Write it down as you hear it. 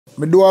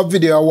I do a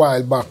video a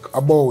while back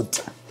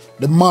about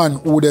the man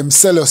who them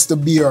sell us to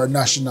be our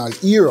national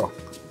hero.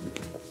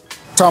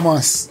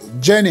 Thomas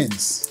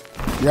Jennings,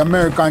 the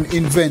American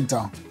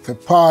inventor for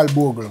Paul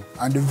Bogle,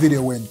 and the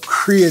video went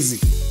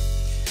crazy.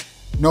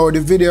 Now the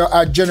video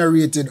had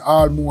generated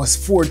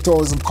almost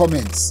 4,000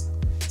 comments.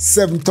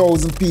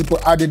 7,000 people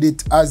added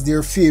it as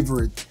their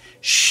favorite,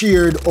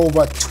 shared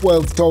over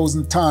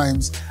 12,000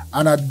 times,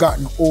 and had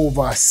gotten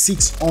over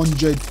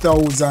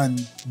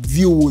 600,000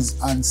 views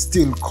and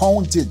still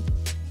counting.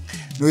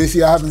 Now if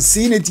you haven't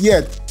seen it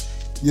yet,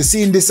 you've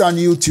seen this on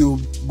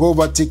YouTube, go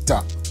over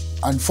TikTok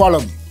and follow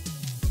me.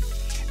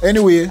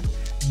 Anyway,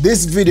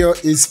 this video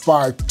is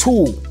part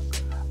 2,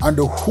 and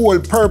the whole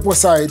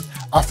purpose of it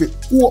is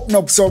to open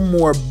up some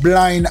more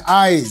blind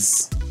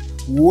eyes.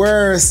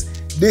 Whereas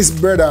this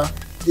brother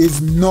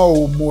is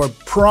now more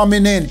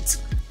prominent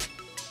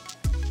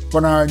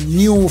on our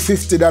new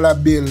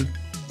 $50 bill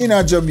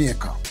in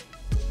Jamaica.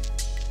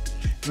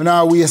 We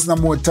not waste no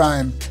more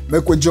time,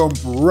 make we jump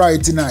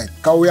right tonight,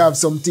 because we have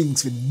some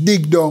things to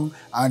dig down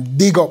and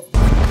dig up.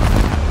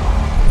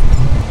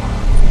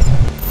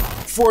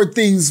 4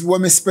 things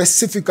what me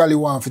specifically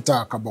want to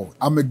talk about,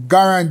 and I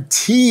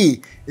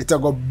guarantee it'll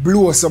go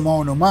blow some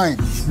out of mind.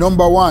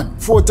 Number 1,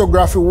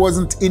 photography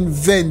wasn't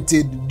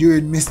invented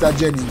during Mr.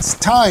 Jennings'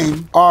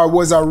 time or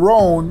was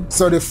around,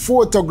 so the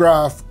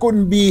photograph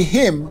couldn't be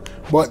him,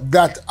 but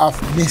that of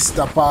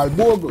Mr. Paul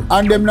Bogle.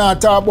 And them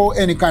not talk about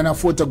any kind of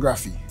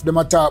photography. Them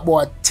a talk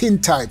about a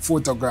tintype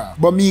photograph.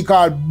 But me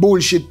call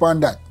bullshit on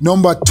that.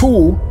 Number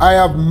 2, I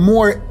have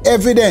more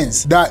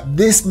evidence that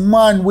this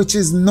man, which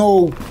is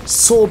now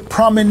so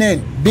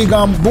prominent, big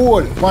and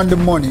bold on the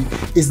money,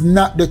 is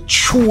not the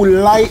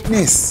true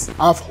likeness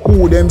of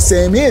who them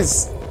say him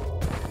is.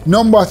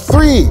 Number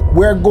 3,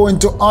 we're going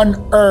to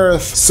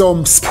unearth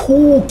some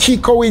spooky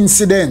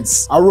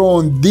coincidence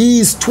around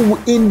these 2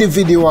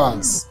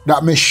 individuals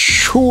that me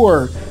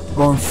sure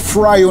gonna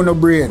fry on the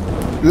brain.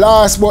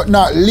 Last but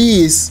not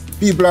least,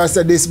 people have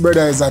said this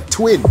brother is a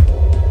twin.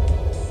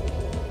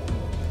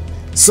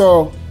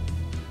 So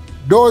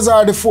those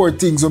are the 4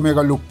 things we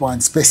gonna look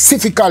on.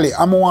 Specifically,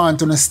 I want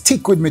to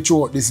stick with me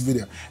throughout this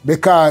video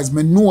because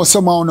I know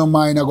somehow no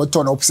mind I go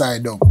turn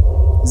upside down.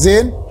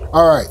 Zane?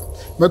 Alright,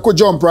 I could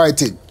jump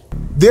right in.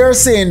 They're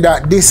saying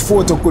that this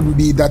photo couldn't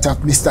be that of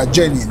Mr.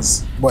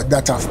 Jennings, but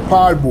that of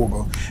Paul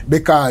Bogle,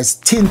 because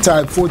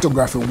tintype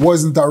photography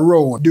wasn't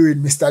around during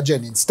Mr.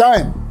 Jennings'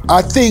 time.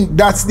 I think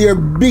that's their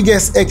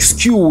biggest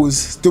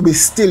excuse to be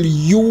still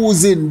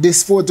using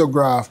this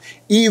photograph,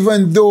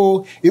 even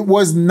though it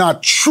was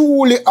not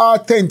truly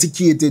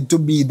authenticated to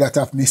be that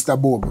of Mr.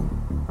 Bogle.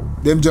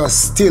 Them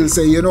just still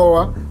say, you know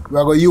what,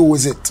 we're going to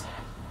use it,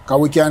 because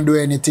we can't do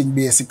anything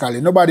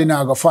basically. Nobody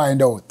now going to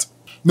find out.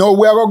 Now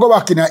we're going to go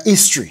back in our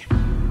history,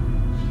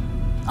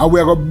 and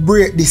we're going to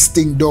break this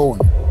thing down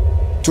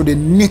to the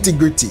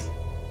nitty-gritty.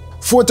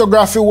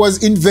 Photography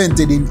was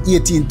invented in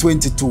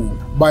 1822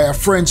 by a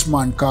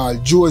Frenchman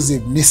called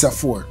Joseph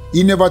Nicephore.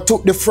 He never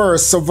took the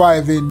first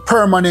surviving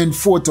permanent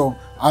photo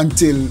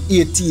until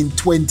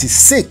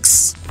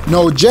 1826.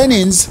 Now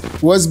Jennings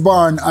was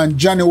born on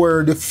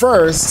January the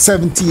 1st,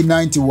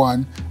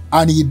 1791,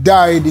 and he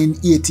died in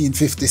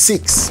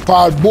 1856.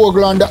 Paul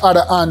Bogle, on the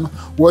other hand,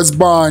 was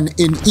born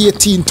in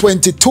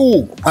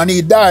 1822 and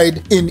he died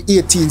in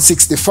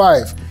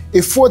 1865.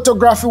 If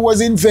photography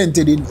was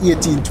invented in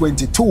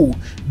 1822,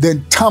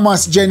 then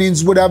Thomas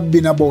Jennings would have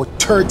been about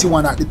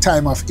 31 at the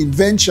time of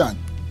invention,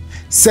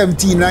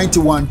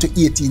 1791 to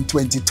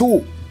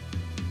 1822.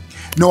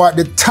 Now at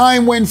the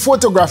time when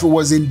photography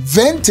was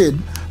invented,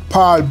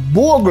 Paul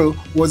Bogle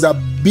was a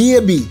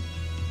baby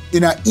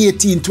in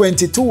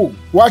 1822.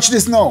 Watch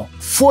this now.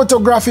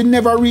 Photography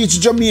never reached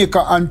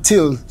Jamaica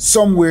until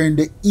somewhere in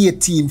the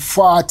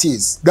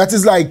 1840s. That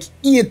is like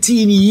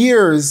 18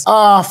 years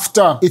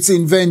after its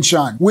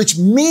invention, which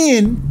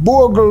means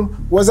Bogle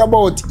was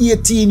about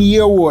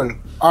 18-year-old,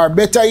 or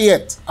better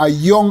yet, a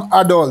young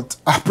adult,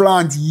 a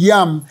plant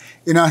yam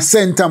in a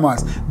St.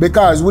 Thomas,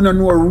 because we don't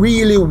know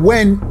really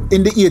when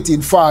in the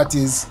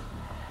 1840s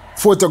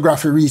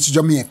photography reached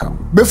Jamaica.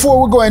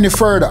 Before we go any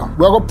further,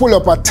 we're going to pull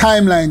up a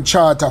timeline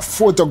chart of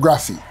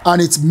photography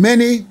and its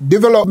many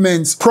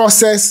developments,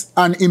 process,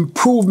 and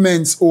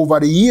improvements over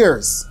the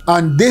years.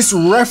 And this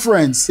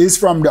reference is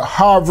from the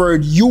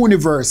Harvard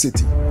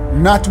University,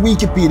 not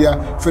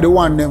Wikipedia for the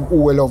one them who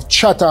will have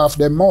chat off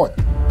their mouth.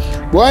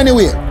 But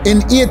anyway,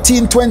 in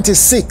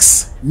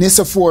 1826,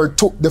 Nicephore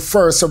took the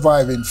first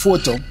surviving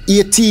photo.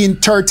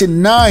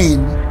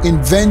 1839,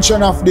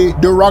 invention of the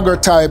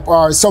daguerreotype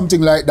or something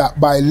like that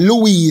by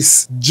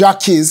Louis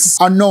Jacques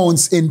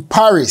announced in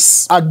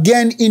Paris.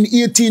 Again in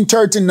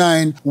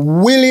 1839,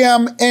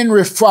 William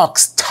Henry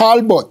Fox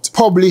Talbot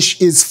published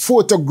his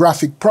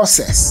photographic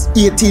process.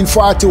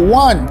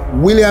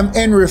 1841, William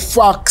Henry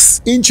Fox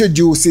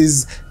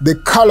introduces the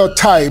color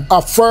type,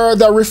 a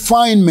further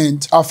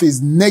refinement of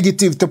his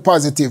negative to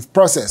positive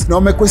process.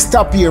 Now make we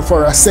stop here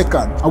for a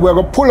second, and we're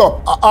going to pull up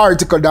an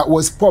article that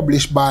was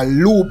published by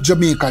Loop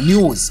Jamaica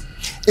News.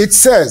 It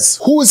says,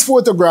 whose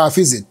photograph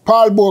is it?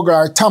 Paul Bogle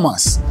or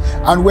Thomas?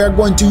 And we're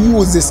going to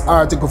use this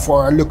article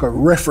for a look at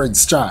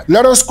reference chart.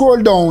 Let us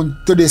scroll down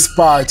to this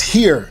part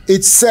here.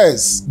 It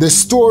says, the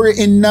story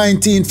in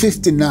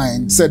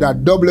 1959 said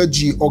that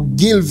W.G.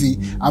 Ogilvy,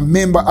 a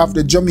member of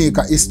the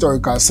Jamaica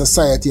Historical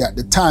Society at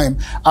the time,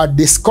 had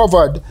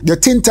discovered the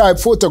tintype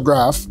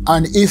photograph.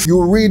 And if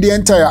you read the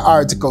entire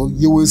article,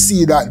 you will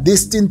see that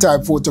this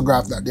tintype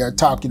photograph that they are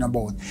talking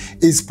about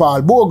is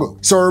Paul Bogle.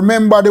 So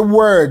remember the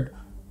word,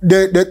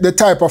 the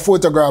type of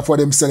photograph what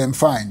them say them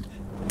find.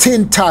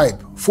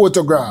 Tintype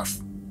photograph.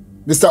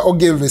 Mr.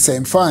 Ogilvy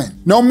saying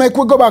fine. Now make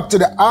we go back to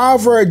the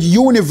Harvard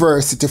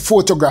University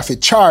photography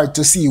chart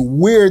to see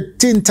where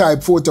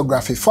tintype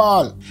photography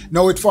fall.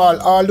 Now it fall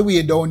all the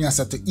way down here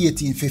to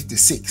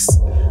 1856.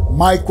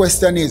 My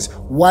question is,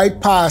 why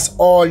pass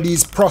all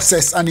these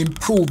process and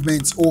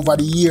improvements over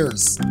the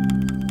years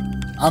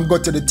and go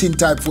to the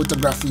tintype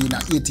photography in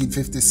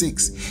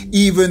 1856,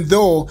 even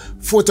though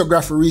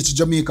photography reached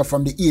Jamaica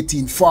from the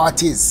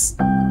 1840s?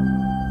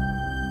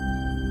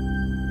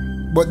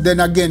 But then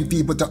again,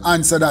 people, to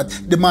answer that,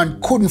 the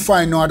man couldn't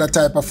find no other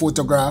type of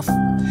photograph.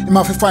 He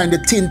must find the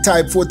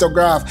tintype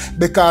photograph,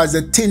 because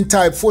the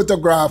tintype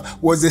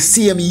photograph was the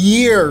same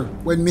year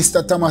when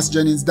Mr. Thomas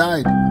Jennings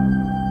died.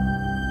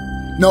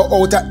 Now,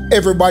 out of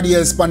everybody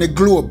else on the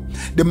globe,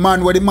 the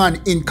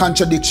man in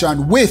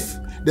contradiction with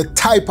the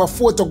type of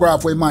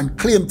photograph where the man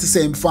claimed to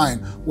say him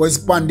find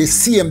was on the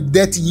same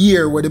death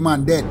year where the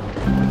man dead.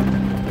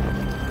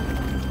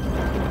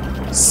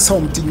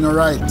 Something not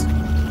right.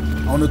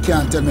 And you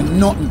can't tell me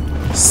nothing.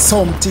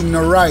 Something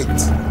not right.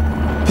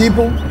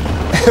 People,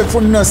 if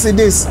you not see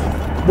this,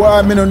 boy,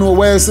 I don't know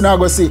where else I'm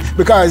going to see.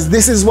 Because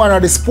this is one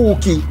of the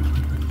spooky,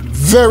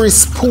 very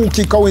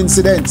spooky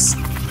coincidence.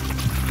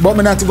 But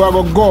I'm not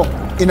going to go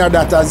into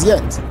that as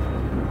yet.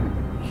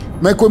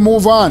 Make we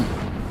move on.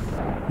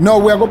 Now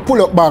we're going to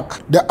pull up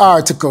back the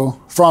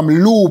article from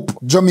Loop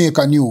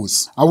Jamaica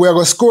News. And we're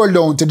going to scroll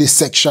down to this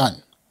section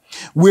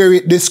where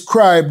it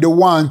described the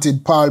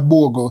wanted Paul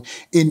Bogle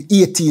in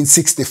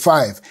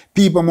 1865.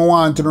 People may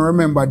want to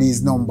remember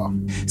these numbers.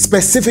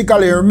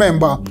 Specifically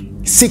remember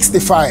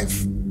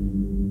 65.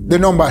 The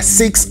number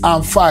 6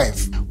 and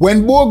 5.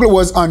 When Bogle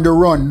was on the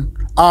run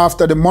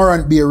after the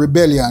Morant Bay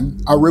Rebellion,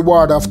 a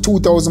reward of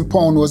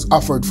 £2,000 was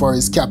offered for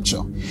his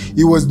capture.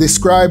 He was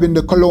described in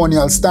the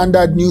Colonial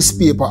Standard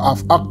newspaper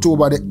of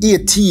October the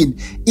 18th,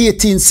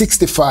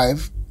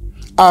 1865,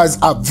 as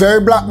a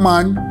very black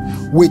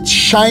man with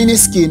shiny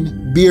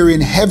skin,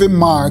 bearing heavy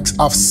marks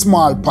of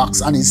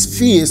smallpox on his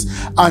face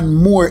and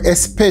more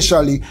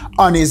especially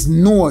on his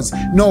nose.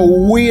 Now,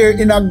 where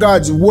in a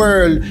God's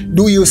world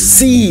do you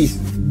see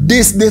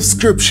this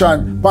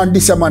description on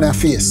this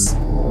man's face?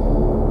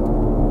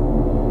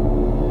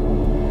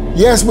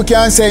 Yes, we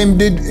can say him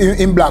did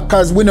in black,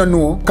 because we don't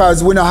know,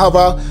 because we don't have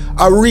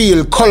a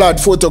real colored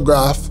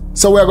photograph.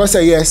 So we're going to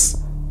say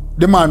yes,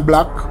 the man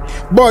black.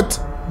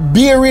 But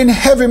bearing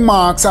heavy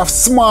marks of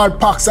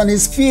smallpox on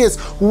his face.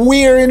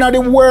 Where in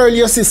the world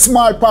you see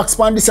smallpox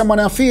on this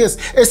man's face,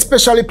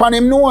 especially on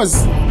his nose?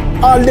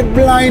 All the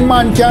blind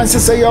man can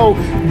say, yo,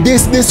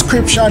 this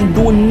description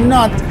do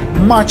not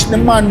match the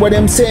man what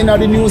them saying in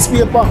the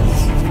newspaper.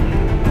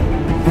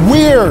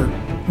 Where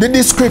the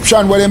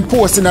description what them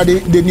posting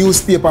in the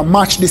newspaper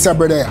match this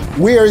brother?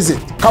 Where is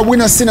it? Because we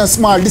not see no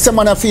small. This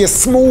man's face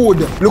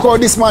smooth. Look how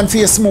this man's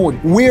face smooth.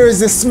 Where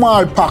is the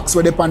smallpox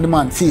where they on the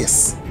man's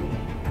face?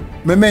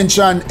 I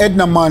mentioned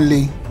Edna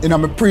Manley in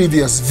my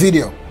previous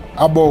video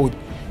about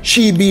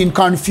she being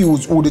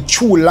confused with the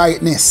true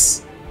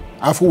likeness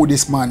of who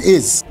this man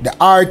is. The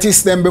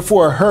artist then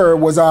before her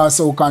was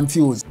also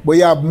confused, but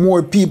you have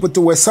more people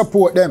to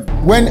support them.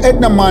 When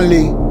Edna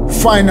Manley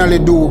finally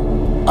do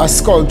a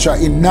sculpture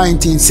in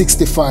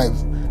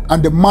 1965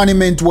 and the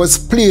monument was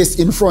placed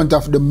in front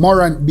of the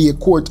Morant Bay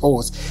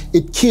Courthouse,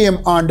 it came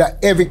under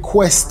every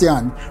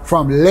question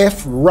from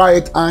left,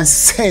 right and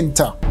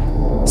center.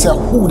 So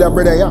who that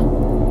brother yeah?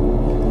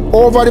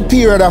 Over the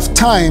period of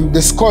time,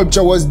 the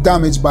sculpture was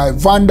damaged by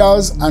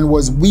vandals and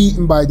was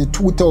weakened by the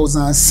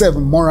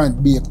 2007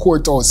 Morant Bay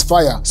Courthouse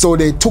fire. So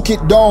they took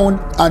it down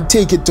and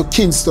take it to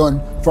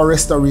Kingston for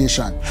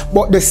restoration.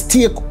 But the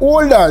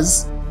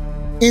stakeholders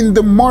in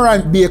the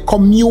Morant Bay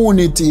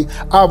community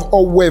have,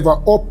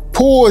 however,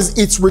 opposed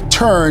its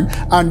return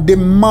and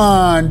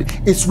demand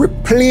its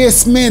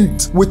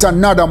replacement with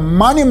another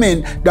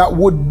monument that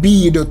would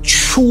be the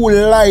true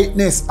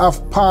likeness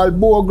of Paul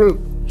Bogle.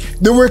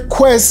 The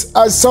request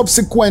has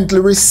subsequently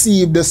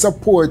received the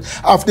support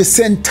of the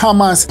St.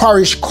 Thomas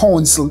Parish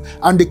Council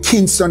and the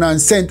Kingston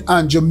and St.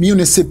 Andrew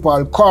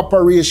Municipal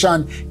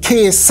Corporation,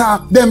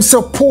 KSAC. Them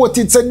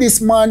supported said this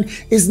man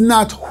is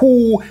not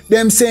who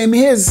them say him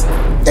is.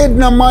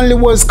 Edna Manley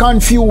was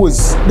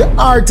confused. The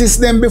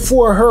artist them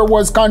before her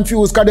was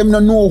confused because them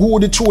don't know who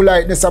the true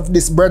likeness of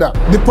this brother.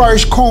 The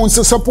Parish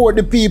Council support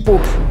the people.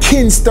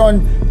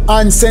 Kingston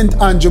and St.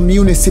 Andrew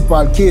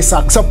Municipal,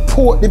 KSAC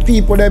support the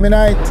people them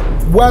tonight.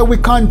 Why we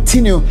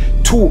continue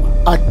to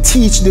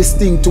teach this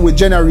thing to a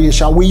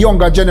generation, we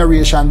younger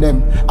generation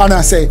them, and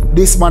I say,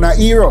 this man a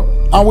hero,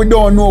 and we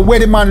don't know where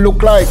the man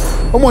look like,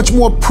 how much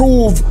more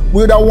prove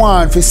we would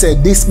want if we say,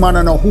 this man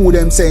and who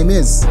them say him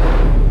is.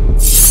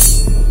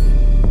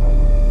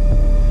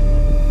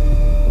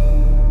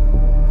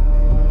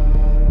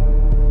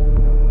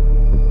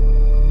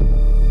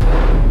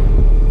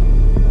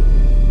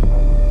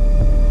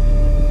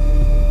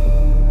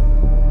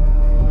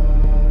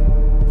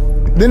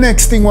 The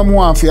next thing we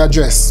want to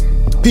address,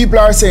 people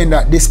are saying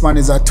that this man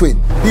is a twin.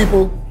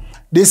 People,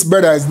 this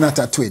brother is not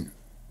a twin.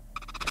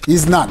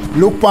 He's not.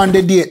 Look on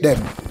the date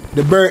them,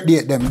 the birth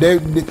date them,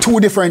 the two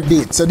different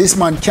dates. So this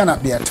man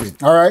cannot be a twin.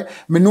 Alright?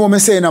 I know me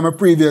saying in my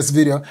previous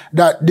video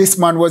that this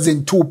man was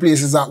in two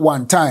places at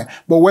one time.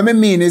 But what I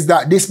mean is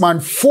that this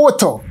man's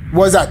photo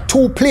was at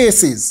two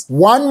places.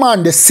 One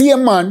man, the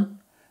same man,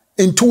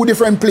 in two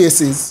different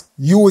places,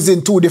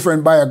 using two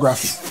different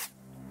biographies.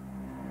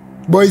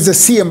 But it's the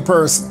same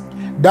person.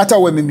 That's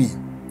what I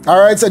mean.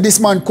 Alright, so this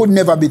man could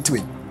never be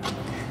twin.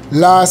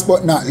 Last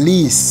but not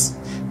least,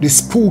 the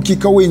spooky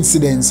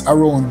coincidence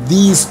around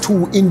these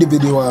two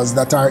individuals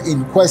that are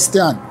in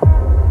question.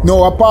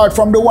 Now, apart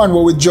from the one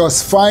where we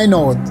just find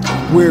out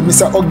where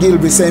Mr.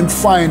 Ogilvy saying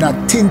find a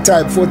tin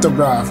type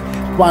photograph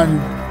on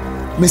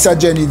Mr.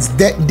 Jennings'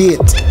 death date.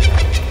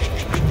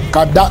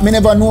 Cause that me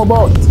never know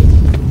about.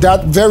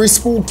 That very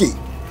spooky.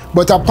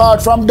 But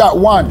apart from that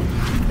one,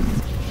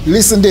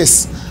 listen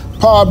this.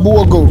 Paul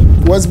Bogle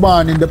was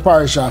born in the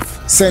parish of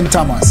St.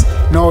 Thomas.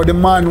 Now the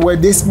man where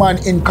this man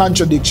in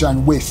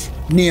contradiction with,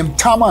 named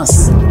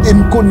Thomas,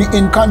 him couldn't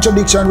in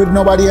contradiction with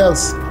nobody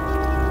else.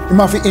 He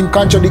must be in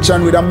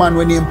contradiction with a man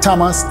named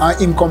Thomas and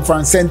him come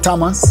from St.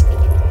 Thomas.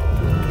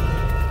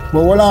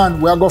 But hold on,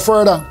 we'll go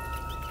further.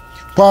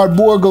 Paul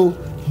Bogle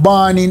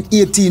born in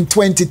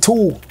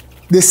 1822.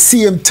 The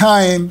same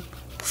time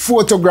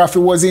photography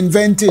was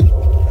invented.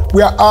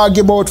 We are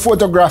arguing about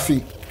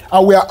photography.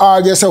 And we are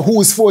arguing so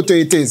whose photo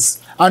it is.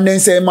 And then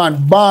say,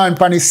 man, born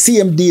on the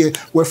same day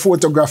where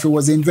photography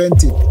was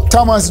invented.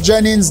 Thomas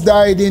Jennings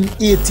died in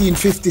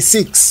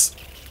 1856.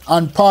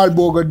 And Paul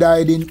Bogle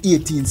died in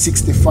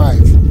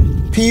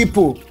 1865.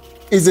 People,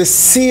 is the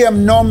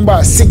same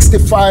number,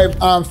 65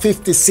 and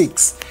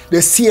 56.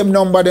 The same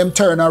number them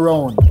turn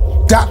around.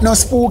 That not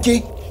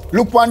spooky?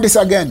 Look on this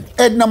again.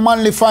 Edna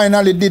Manley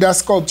finally did a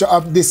sculpture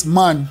of this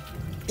man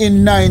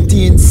in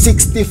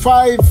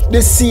 1965.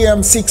 The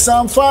same 6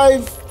 and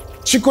 5.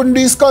 She couldn't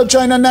do sculpture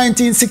in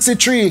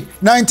 1963,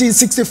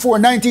 1964,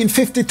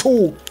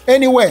 1952.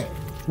 Anyway,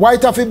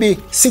 white have to be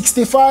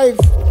 65.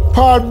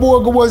 Paul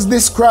Bogle was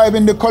described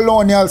in the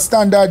Colonial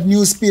Standard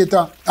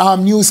newspaper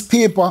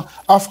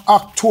of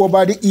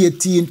October the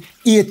 18th,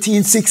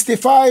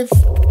 1865.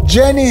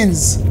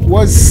 Jennings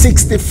was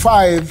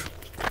 65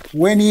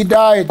 when he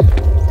died.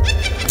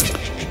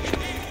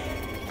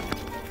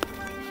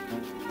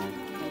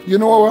 You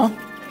know what?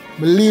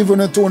 Believe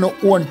in it to your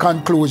own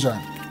conclusion.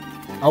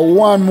 And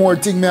one more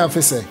thing I have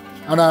to say.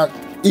 And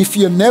if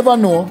you never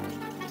know,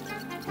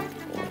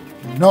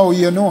 now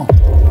you know.